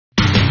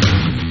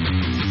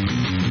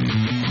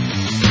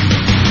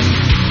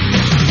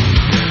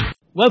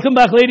Welcome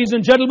back, ladies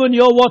and gentlemen.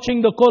 You're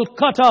watching the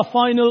Kolkata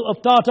final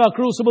of Tata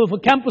Crucible for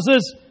campuses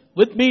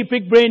with me,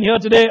 Big Brain, here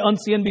today on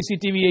CNBC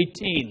TV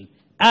 18.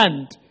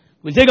 And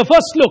we'll take a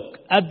first look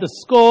at the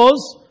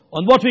scores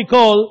on what we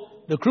call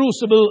the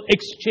Crucible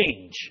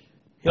Exchange.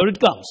 Here it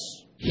comes.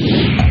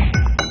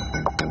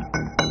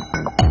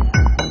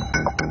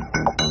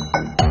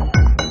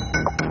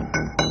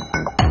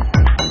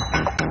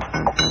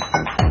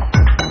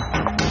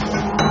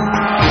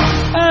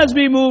 As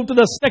we move to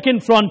the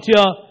second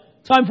frontier,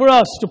 time for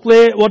us to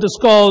play what is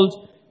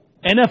called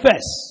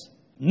NFS,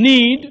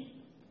 Need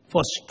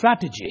for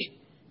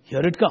Strategy. Here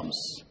it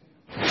comes.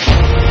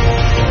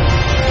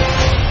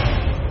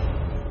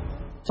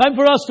 Time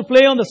for us to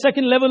play on the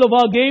second level of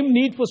our game,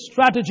 Need for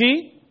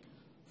Strategy.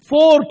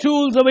 4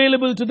 tools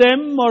available to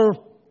them or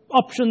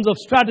options of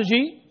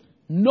strategy.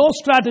 No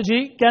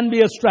strategy can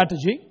be a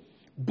strategy.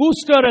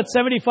 Booster at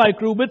 75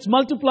 qubits,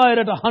 multiplier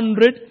at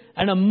 100,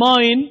 and a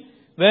mine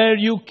where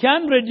you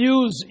can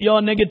reduce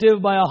your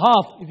negative by a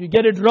half if you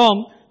get it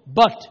wrong,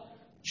 but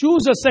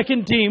choose a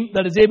second team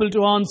that is able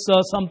to answer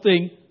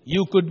something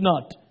you could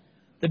not.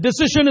 The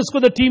decision is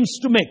for the teams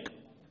to make.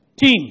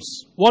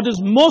 Teams, what is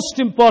most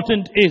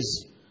important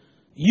is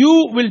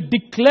you will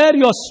declare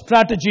your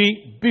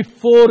strategy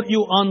before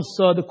you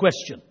answer the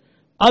question.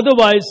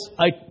 Otherwise,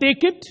 I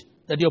take it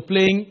that you're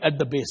playing at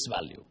the base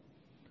value.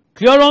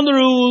 Clear on the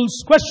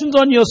rules, questions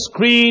on your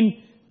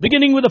screen,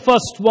 beginning with the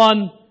first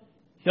one.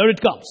 Here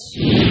it comes.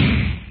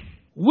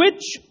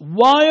 Which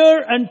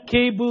wire and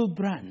cable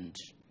brand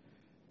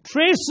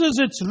traces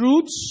its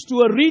roots to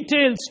a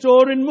retail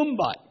store in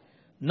Mumbai,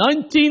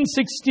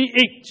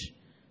 1968,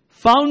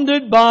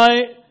 founded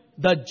by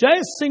the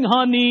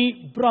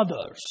Jaisinghani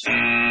brothers?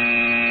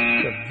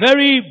 A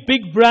very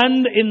big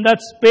brand in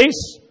that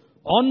space.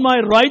 On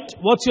my right,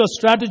 what's your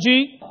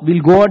strategy?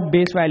 We'll go at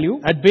base value.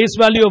 At base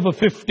value of a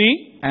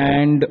 50.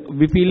 And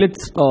we feel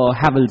it's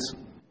Havells.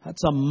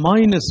 That's a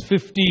minus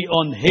 50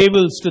 on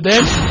Havels to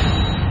them.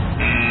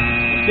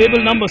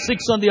 Table number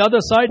 6 on the other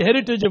side.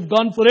 Heritage have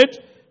gone for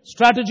it.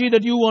 Strategy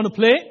that you want to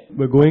play?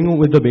 We're going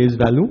with the base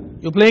value.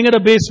 You're playing at a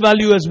base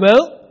value as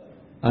well?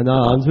 And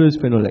our answer is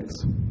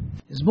Finolex.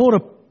 It's more a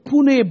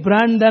Pune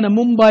brand than a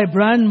Mumbai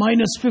brand.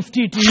 Minus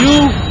 50 to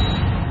you.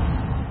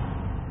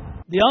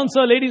 The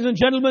answer, ladies and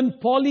gentlemen,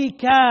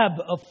 Polycab,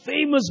 a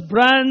famous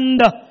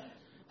brand.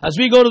 As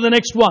we go to the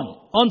next one.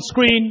 On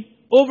screen,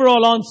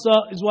 overall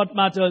answer is what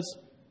matters.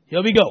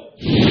 Here we go.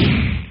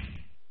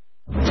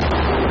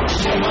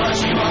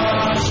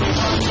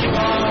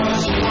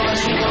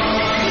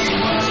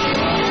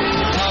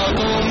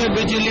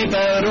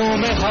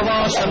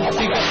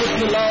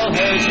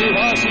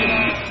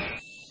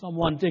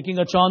 Someone taking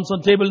a chance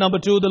on table number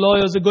 2. The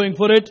lawyers are going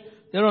for it.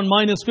 They're on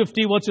minus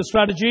 50. What's your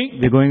strategy?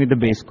 We're going with the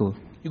base score.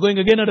 You're going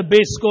again at a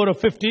base score of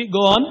 50. Go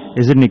on.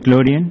 Is it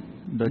Nickelodeon?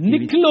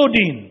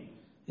 Nickelodeon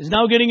is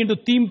now getting into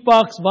theme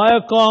parks.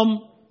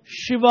 Viacom,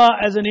 Shiva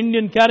as an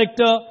Indian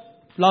character,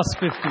 plus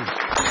 50.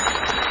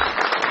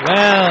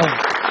 Well,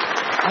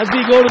 as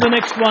we go to the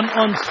next one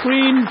on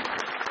screen,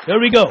 here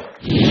we go.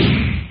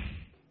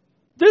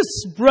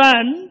 This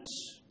brand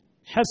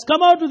has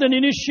come out with an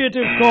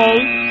initiative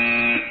called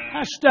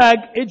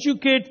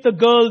 #Educate the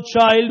Girl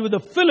Child with a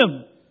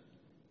film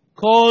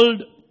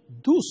called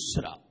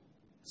Dusra.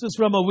 This is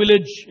from a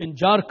village in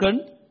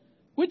Jharkhand.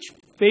 Which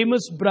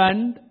famous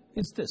brand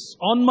is this?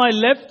 On my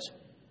left,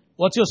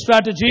 what's your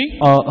strategy?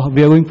 We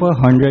are going for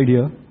 100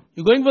 here.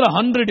 You're going for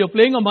 100. You're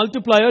playing a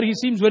multiplier. He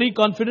seems very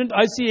confident.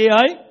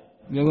 ICAI?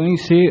 We are going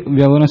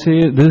to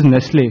say this is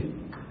Nestle.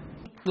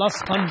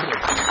 Plus 100.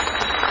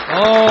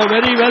 Oh,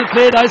 very well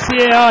played,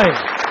 ICAI.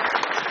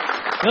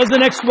 Here's the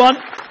next one.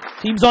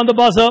 Teams on the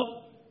buzzer.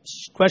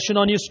 Question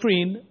on your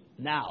screen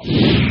now.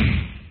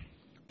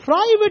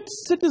 Private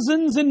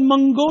citizens in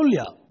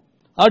Mongolia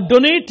are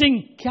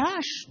donating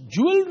cash,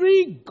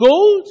 jewelry,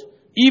 gold,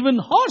 even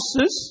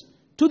horses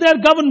to their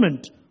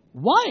government.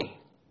 Why?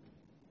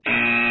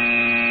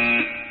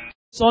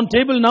 It's on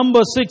table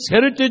number 6,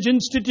 Heritage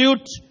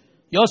Institute.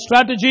 Your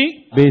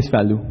strategy? Base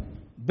value.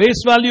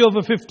 Base value of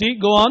a 50.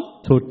 Go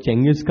on. So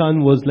Genghis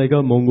Khan was like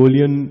a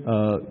Mongolian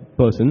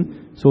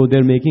person. So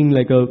they're making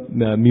like a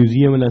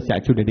museum and a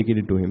statue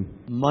dedicated to him.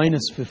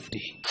 Minus 50.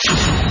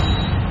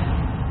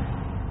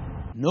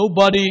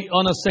 Nobody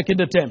on a second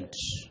attempt.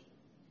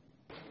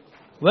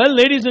 Well,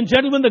 ladies and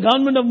gentlemen, the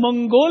government of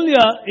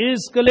Mongolia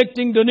is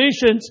collecting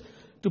donations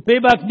to pay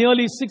back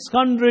nearly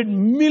 600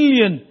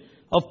 million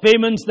of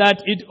payments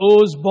that it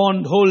owes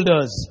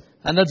bondholders.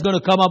 And that's going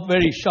to come up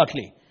very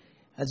shortly.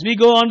 As we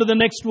go on to the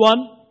next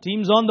one,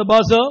 teams on the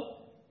buzzer.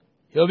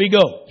 Here we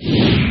go.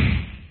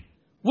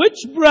 Which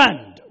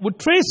brand would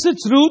trace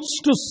its roots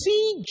to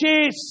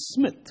C.J.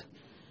 Smith?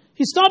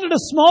 He started a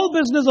small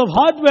business of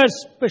hardware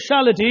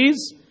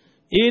specialties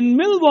in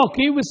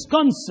Milwaukee,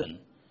 Wisconsin.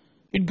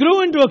 It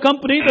grew into a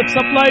company that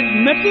supplied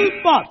metal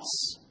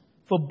parts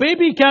for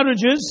baby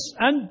carriages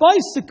and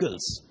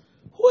bicycles.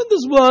 Who in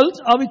this world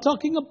are we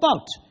talking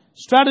about?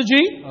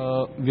 Strategy? We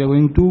are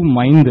going to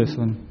mine this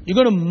one. You're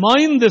going to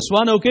mine this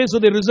one, okay? So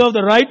they reserve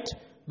the right.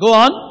 Go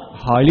on.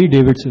 Harley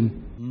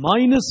Davidson.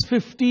 minus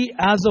 50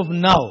 as of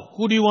now.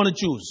 Who do you want to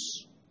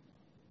choose?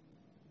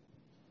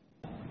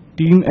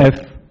 Team F.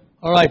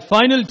 All right,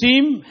 final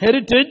team,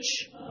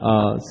 Heritage.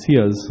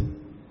 Sears.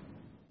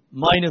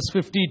 Minus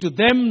 50 to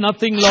them,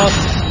 nothing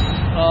lost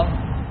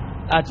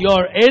at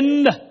your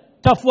end.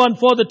 Tough one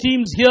for the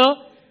teams here.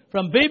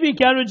 From baby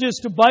carriages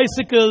to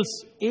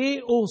bicycles,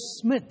 A.O.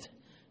 Smith.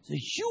 It's a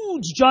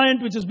huge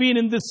giant which has been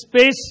in this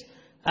space,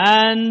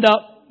 and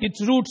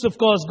its roots, of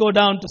course, go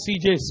down to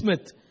C.J.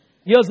 Smith.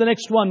 Here's the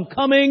next one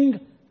coming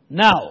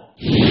now.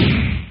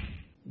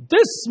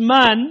 This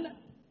man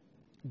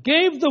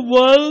gave the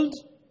world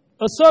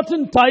a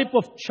certain type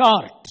of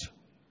chart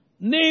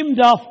named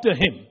after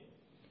him,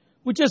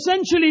 which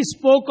essentially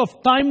spoke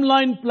of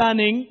timeline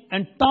planning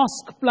and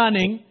task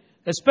planning,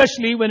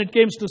 especially when it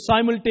came to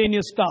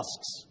simultaneous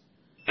tasks.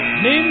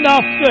 Named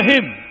after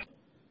him,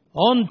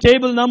 on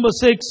table number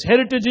 6,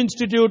 Heritage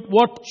Institute,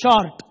 what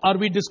chart are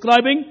we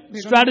describing?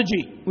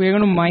 Strategy. We're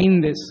going to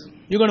mine this.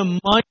 You're going to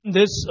mine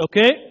this,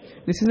 okay?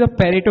 This is a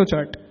Pareto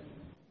chart.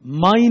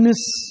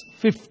 Minus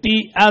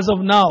 50 as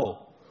of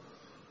now.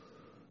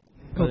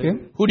 Okay.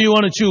 Who do you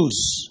want to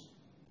choose?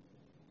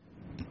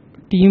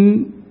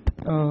 Team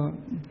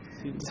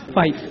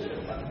 5.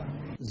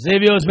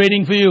 Xavier is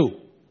waiting for you.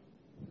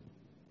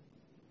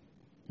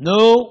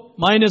 No,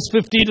 minus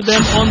 50 to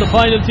them on the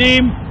final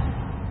team.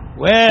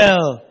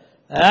 Well,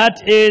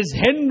 that is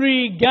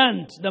Henry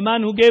Gantt, the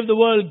man who gave the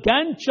world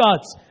Gantt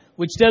charts,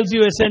 which tells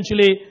you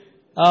essentially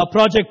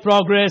project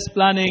progress,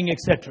 planning,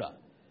 etc.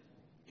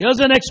 Here's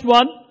the next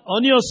one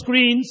on your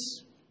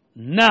screens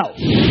now.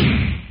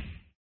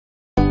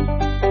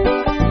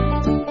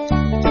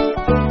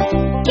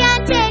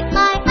 Can't take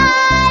my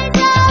eyes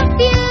off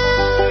you.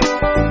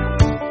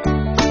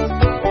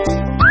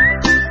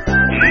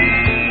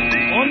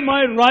 On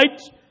my right,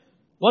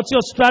 what's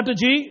your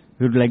strategy?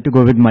 We would like to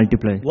go with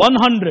multiply.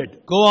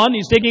 100. Go on,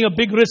 he's taking a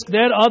big risk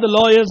there. Are the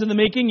lawyers in the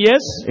making?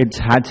 Yes. It's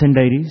Hats and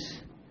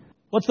Diaries.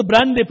 What's the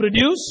brand they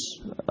produce?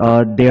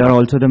 They are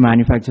also the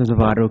manufacturers of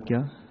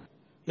Arokya.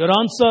 Your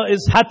answer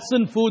is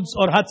Hudson Foods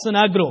or Hudson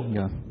Agro.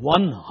 Yeah.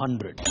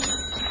 100.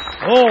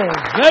 Oh,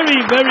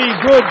 very, very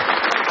good.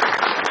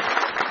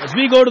 As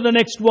we go to the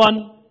next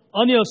one,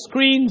 on your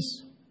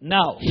screens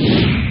now.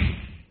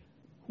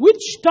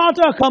 Which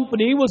Tata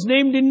company was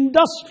named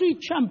Industry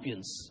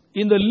Champions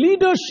in the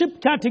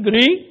leadership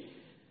category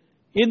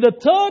in the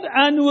 3rd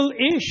Annual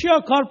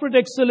Asia Corporate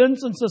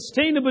Excellence and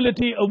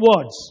Sustainability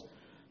Awards?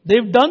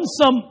 They've done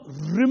some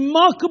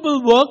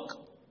remarkable work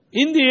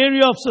in the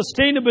area of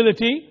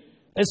sustainability,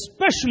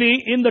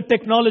 especially in the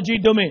technology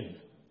domain.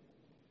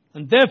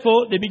 And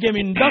therefore, they became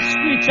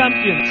industry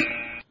champions.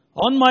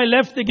 On my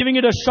left, they're giving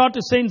it a shot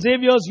to St.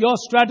 Xavier's. Your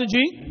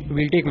strategy?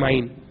 We'll take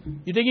mine.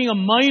 You're taking a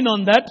mine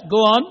on that. Go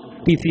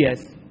on.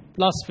 TCS.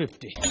 Plus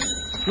 50.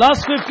 Plus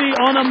 50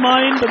 on a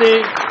mine, but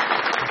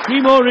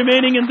 3 more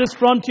remaining in this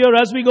frontier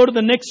as we go to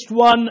the next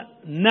one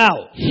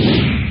now.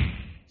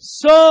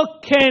 Sir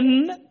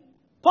Ken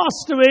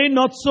passed away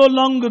not so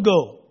long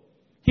ago.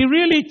 He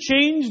really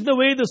changed the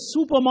way the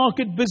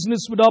supermarket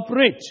business would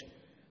operate.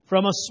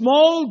 From a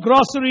small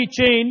grocery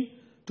chain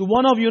to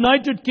one of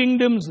United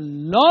Kingdom's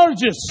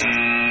largest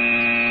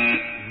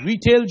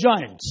retail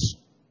giants.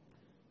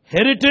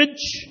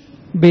 Heritage.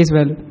 Base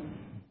value.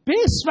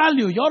 Base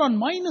value, you're on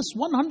minus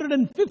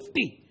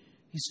 150.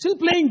 He's still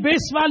playing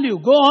base value.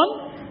 Go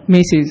on.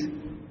 Macy's.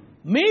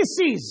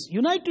 Macy's,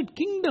 United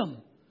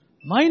Kingdom,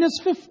 minus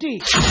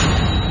 50.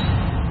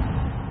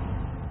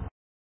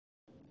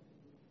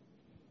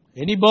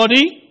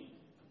 Anybody?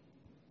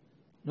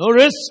 No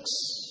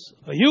risks.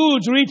 A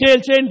huge retail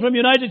chain from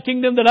United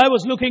Kingdom that I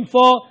was looking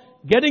for,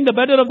 getting the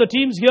better of the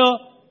teams here.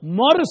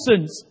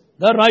 Morrison's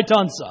the right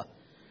answer.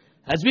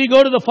 As we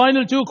go to the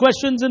final 2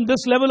 questions in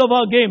this level of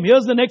our game,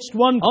 here's the next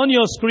one on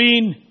your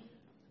screen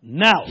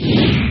now.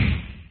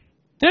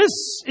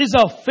 This is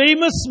a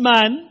famous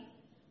man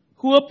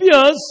who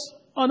appears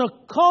on a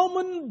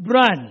common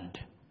brand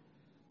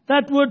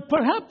that would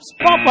perhaps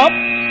pop up,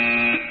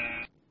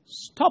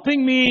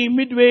 stopping me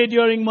midway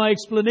during my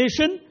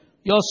explanation.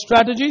 Your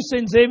strategy,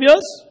 St.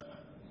 Xavier's?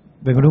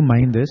 We're going to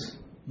mine this.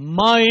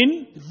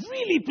 Mine,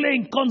 really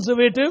playing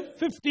conservative.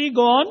 50,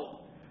 go on.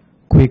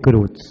 Quaker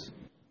Oats.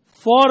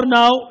 For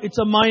now, it's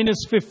a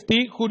minus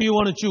 50. Who do you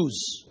want to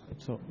choose?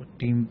 So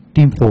team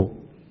 4.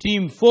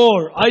 Team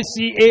 4,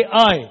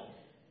 ICAI.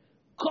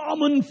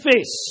 Common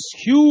face,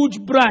 huge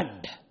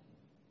brand.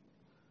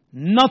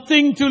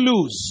 Nothing to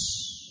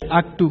lose.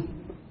 Act 2.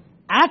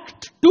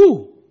 Act 2.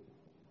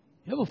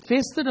 You have a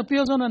face that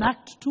appears on an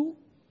Act 2?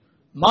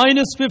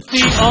 Minus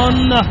 50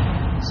 on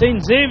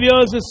St.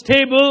 Xavier's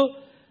table.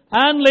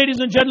 And ladies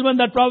and gentlemen,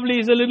 that probably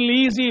is a little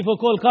easy for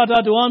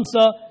Kolkata to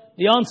answer.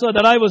 The answer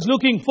that I was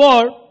looking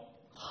for,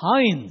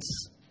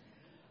 Heinz.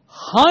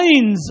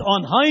 Heinz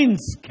on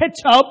Heinz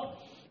ketchup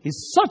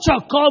is such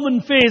a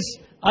common face.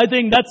 I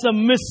think that's a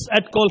miss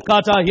at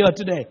Kolkata here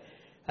today.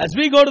 As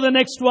we go to the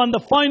next one,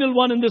 the final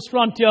one in this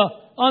frontier,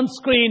 on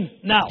screen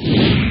now.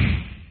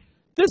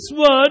 This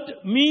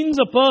word means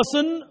a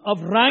person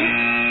of rank,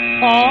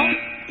 power,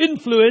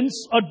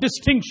 influence, or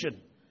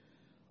distinction.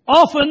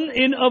 often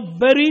in a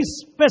very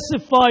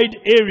specified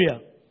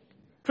area.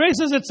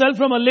 Traces itself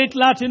from a late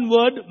Latin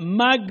word,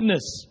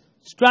 magnus.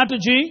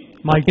 Strategy,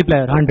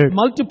 Multiplier, 100.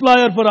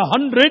 multiplier for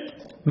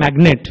 100,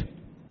 Magnet.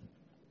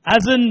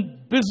 as in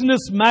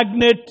business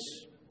magnet,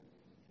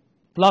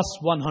 plus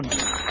 100.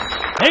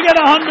 They get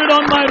 100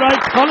 on my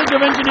right. College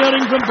of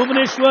Engineering from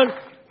Bhubaneswar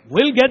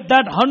will get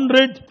that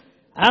 100.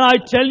 And I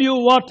tell you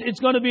what, it's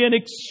going to be an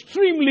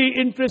extremely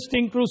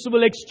interesting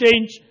crucible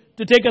exchange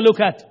to take a look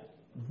at.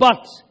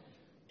 But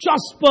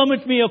just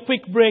permit me a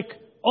quick break.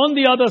 On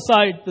the other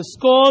side, the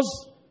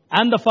scores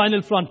and the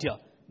final frontier.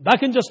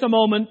 Back in just a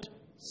moment.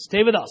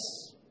 Stay with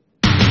us.